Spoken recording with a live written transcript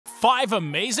5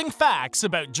 amazing facts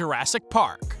about Jurassic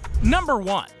Park. Number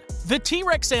 1. The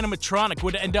T-Rex animatronic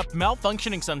would end up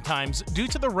malfunctioning sometimes due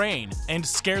to the rain and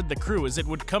scared the crew as it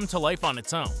would come to life on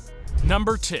its own.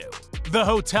 Number 2. The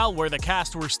hotel where the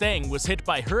cast were staying was hit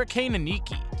by Hurricane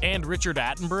Iniki, and Richard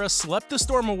Attenborough slept the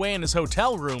storm away in his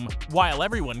hotel room while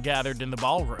everyone gathered in the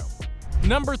ballroom.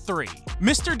 Number 3.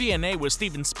 Mr. DNA was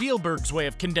Steven Spielberg's way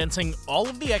of condensing all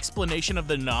of the explanation of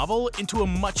the novel into a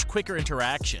much quicker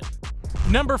interaction.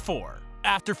 Number 4.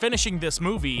 After finishing this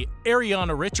movie,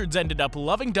 Ariana Richards ended up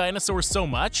loving dinosaurs so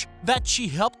much that she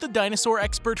helped the dinosaur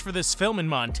expert for this film in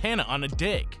Montana on a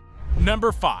dig.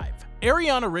 Number 5.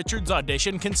 Ariana Richards'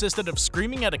 audition consisted of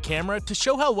screaming at a camera to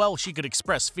show how well she could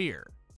express fear.